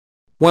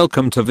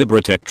Welcome to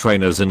Vibratech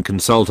Trainers and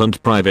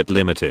Consultant Private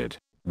Limited.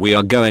 We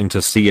are going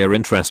to see an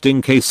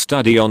interesting case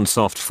study on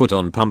soft foot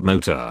on pump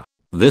motor.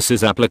 This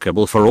is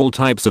applicable for all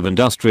types of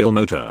industrial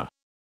motor.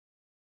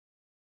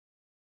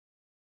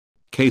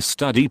 Case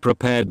study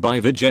prepared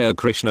by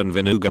Vijayakrishnan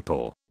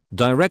Venugopal,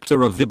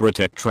 Director of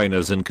Vibratech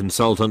Trainers and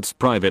Consultants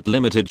Private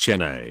Limited,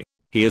 Chennai.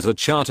 He is a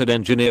chartered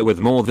engineer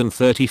with more than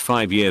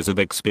 35 years of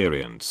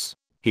experience.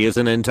 He is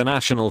an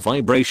international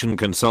vibration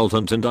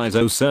consultant and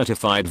ISO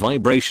certified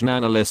vibration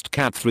analyst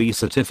Cat 3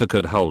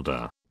 certificate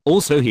holder.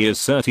 Also, he is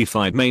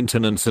certified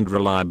maintenance and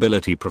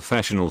reliability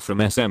professional from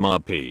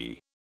SMRP.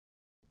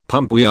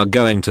 Pump we are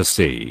going to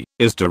see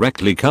is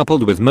directly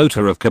coupled with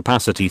motor of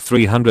capacity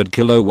 300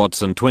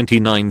 kilowatts and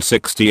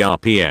 2960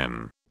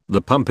 rpm.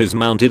 The pump is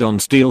mounted on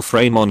steel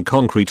frame on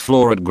concrete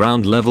floor at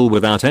ground level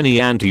without any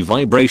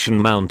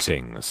anti-vibration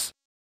mountings.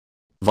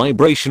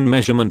 Vibration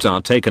measurements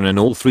are taken in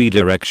all three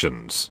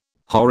directions: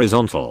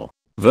 horizontal,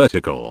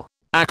 vertical,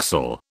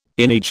 axial,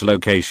 in each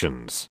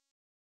locations.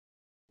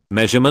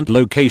 Measurement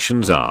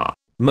locations are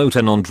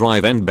motor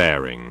non-drive end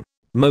bearing,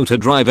 motor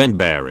drive end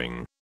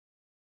bearing.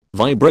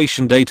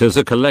 Vibration data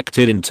are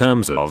collected in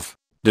terms of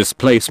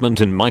displacement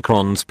in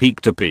microns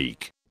peak to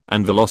peak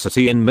and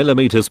velocity in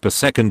millimeters per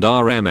second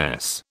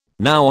RMS.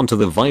 Now onto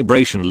the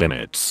vibration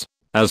limits.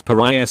 As per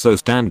ISO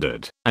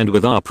standard and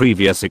with our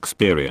previous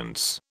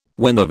experience,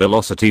 when the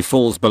velocity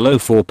falls below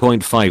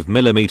 4.5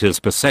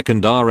 mm per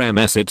second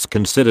RMS, it's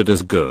considered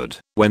as good.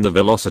 When the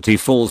velocity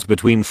falls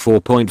between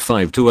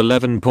 4.5 to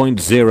 11.0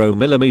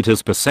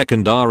 mm per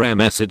second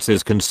RMS, it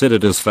is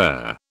considered as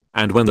fair.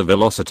 And when the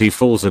velocity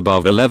falls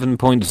above 11.0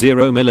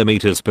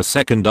 mm per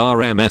second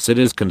RMS, it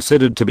is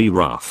considered to be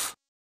rough.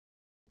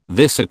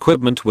 This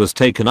equipment was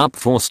taken up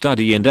for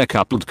study in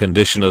decoupled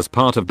condition as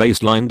part of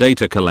baseline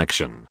data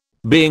collection.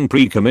 Being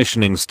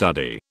pre-commissioning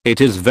study,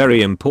 it is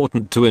very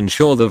important to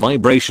ensure the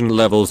vibration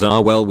levels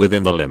are well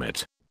within the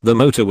limit. The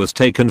motor was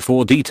taken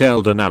for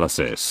detailed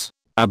analysis.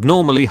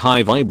 Abnormally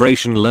high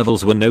vibration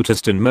levels were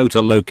noticed in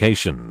motor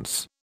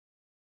locations.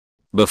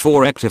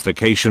 Before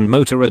rectification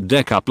motor at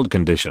decoupled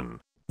condition,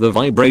 the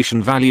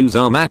vibration values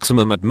are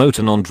maximum at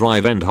motor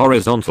non-drive end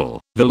horizontal,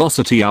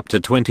 velocity up to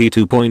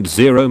 22.0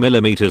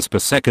 mm per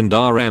second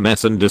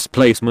RMS and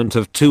displacement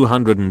of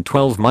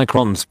 212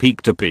 microns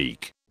peak to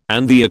peak.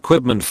 And the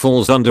equipment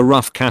falls under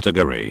rough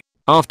category.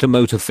 After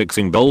motor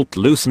fixing bolt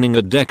loosening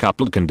at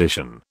decoupled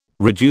condition,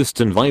 reduced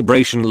in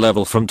vibration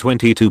level from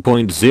 22.0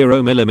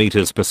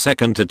 mm per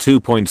second to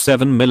 2.7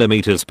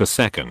 mm per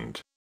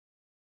second.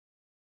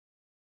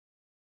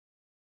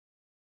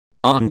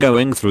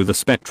 Going through the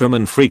spectrum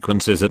and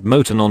frequencies at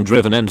motor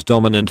non-driven end,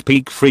 dominant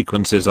peak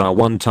frequencies are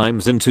 1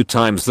 times and 2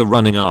 times the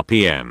running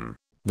RPM.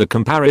 The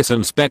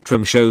comparison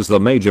spectrum shows the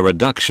major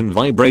reduction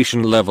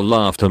vibration level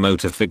after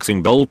motor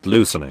fixing bolt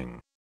loosening.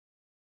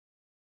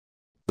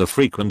 The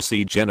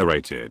frequency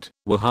generated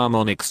were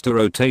harmonics to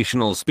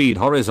rotational speed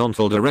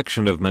horizontal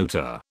direction of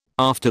motor.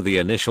 After the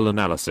initial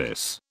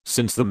analysis,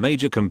 since the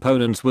major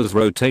components was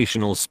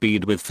rotational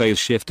speed with phase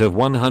shift of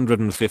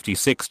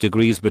 156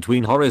 degrees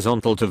between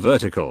horizontal to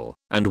vertical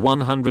and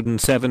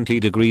 170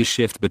 degrees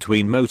shift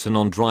between motor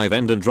non-drive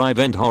end and drive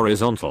end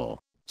horizontal.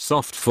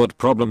 Soft foot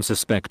problem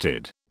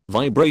suspected.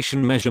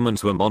 Vibration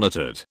measurements were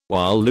monitored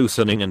while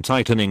loosening and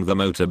tightening the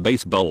motor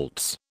base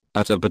bolts.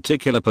 At a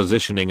particular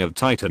positioning of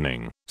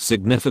tightening,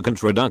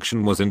 significant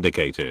reduction was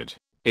indicated.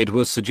 It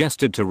was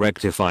suggested to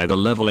rectify the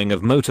leveling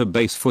of motor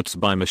base foots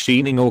by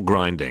machining or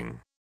grinding.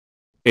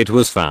 It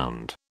was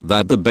found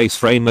that the base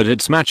frame and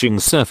its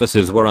matching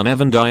surfaces were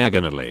uneven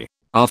diagonally.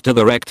 After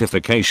the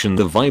rectification,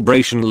 the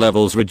vibration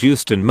levels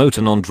reduced in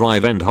motor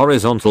non-drive end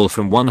horizontal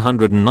from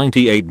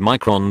 198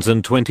 microns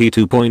and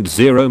 22.0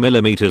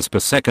 mm per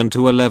second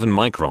to 11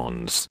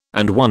 microns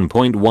and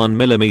 1.1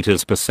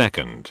 mm per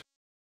second.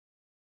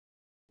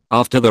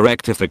 After the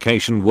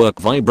rectification work,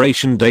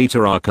 vibration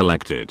data are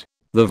collected.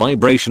 The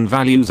vibration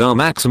values are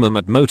maximum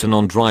at motor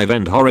non-drive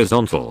end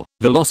horizontal,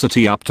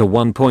 velocity up to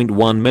 1.1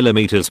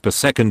 mm per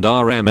second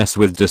RMS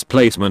with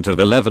displacement of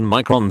 11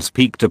 microns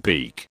peak to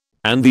peak.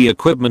 And the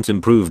equipment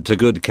improved to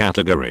good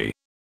category.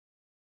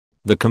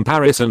 The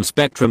comparison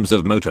spectrums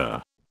of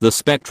motor. The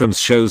spectrums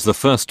shows the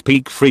first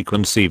peak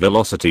frequency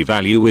velocity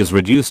value is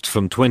reduced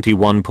from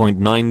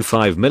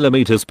 21.95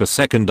 mm per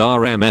second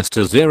RMS to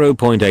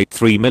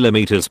 0.83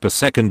 mm per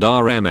second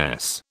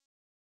RMS.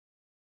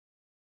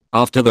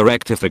 After the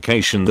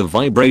rectification, the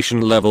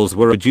vibration levels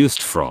were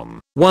reduced from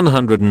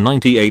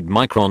 198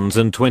 microns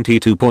and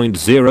 22.0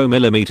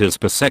 mm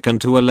per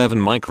second to 11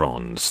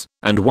 microns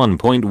and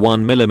 1.1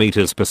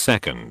 mm per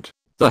second.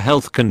 The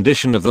health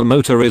condition of the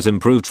motor is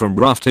improved from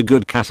rough to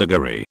good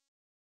category.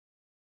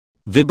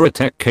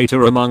 Vibratech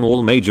cater among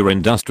all major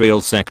industrial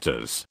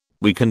sectors.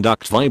 We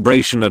conduct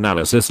vibration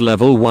analysis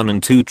level 1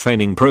 and 2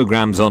 training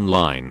programs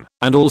online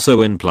and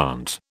also in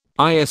plant.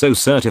 ISO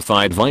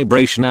certified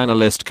vibration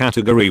analyst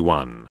category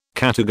 1,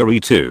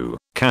 category 2,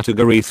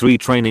 category 3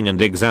 training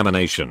and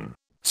examination.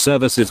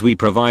 Services we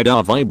provide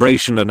are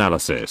vibration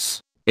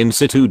analysis, in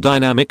situ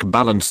dynamic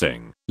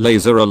balancing,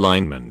 laser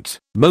alignment,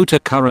 motor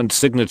current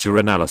signature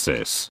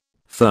analysis,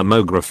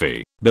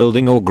 thermography,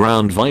 building or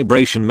ground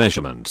vibration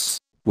measurements.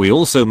 We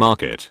also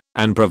market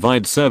and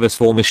provide service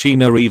for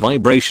machinery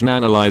vibration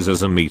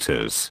analyzers and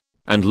meters,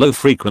 and low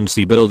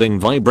frequency building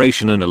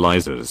vibration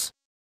analyzers.